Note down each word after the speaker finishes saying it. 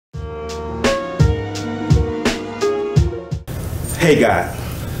Hey God,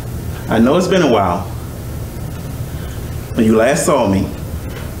 I know it's been a while when you last saw me,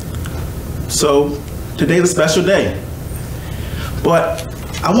 so today's a special day. But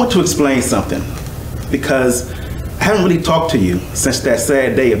I want to explain something because I haven't really talked to you since that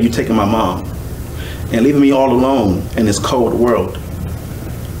sad day of you taking my mom and leaving me all alone in this cold world.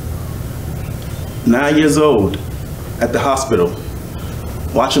 9 years old at the hospital,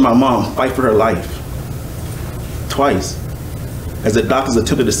 watching my mom fight for her life twice as the doctors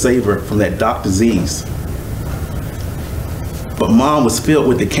attempted to save her from that dark disease. But mom was filled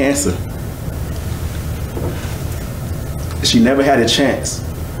with the cancer. She never had a chance.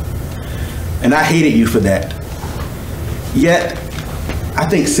 And I hated you for that. Yet, I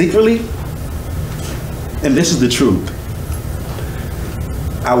think secretly, and this is the truth,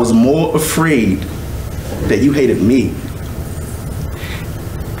 I was more afraid that you hated me.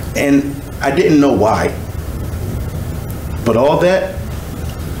 And I didn't know why. But all that,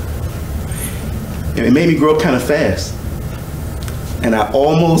 it made me grow up kind of fast. And I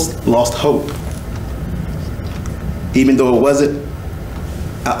almost lost hope. Even though it wasn't,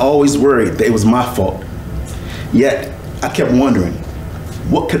 I always worried that it was my fault. Yet, I kept wondering,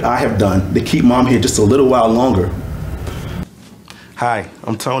 what could I have done to keep mom here just a little while longer? Hi,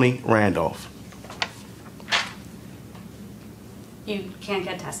 I'm Tony Randolph. You can't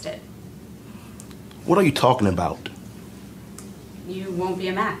get tested. What are you talking about? You won't be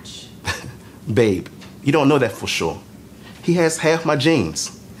a match. Babe, you don't know that for sure. He has half my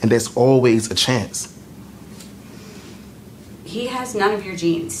genes, and there's always a chance. He has none of your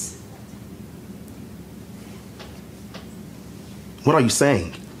genes. What are you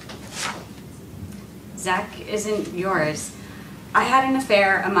saying? Zach isn't yours. I had an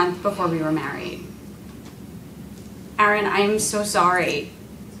affair a month before we were married. Aaron, I am so sorry.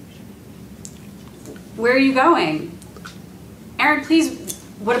 Where are you going? Aaron, please,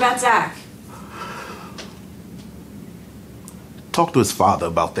 what about Zach? Talk to his father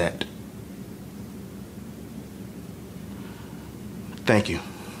about that. Thank you.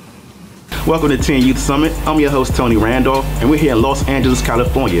 Welcome to Teen Youth Summit. I'm your host, Tony Randolph, and we're here in Los Angeles,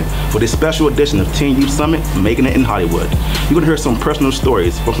 California for this special edition of Teen Youth Summit, Making It in Hollywood. You're going to hear some personal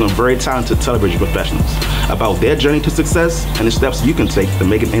stories from some very talented television professionals about their journey to success and the steps you can take to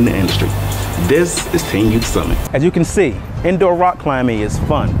make it in the industry. This is Teen Youth Summit. As you can see, indoor rock climbing is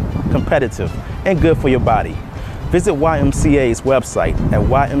fun, competitive, and good for your body. Visit YMCA's website at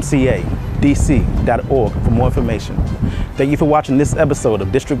ymcadc.org for more information. Thank you for watching this episode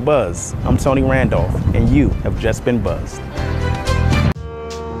of District Buzz. I'm Tony Randolph, and you have just been buzzed.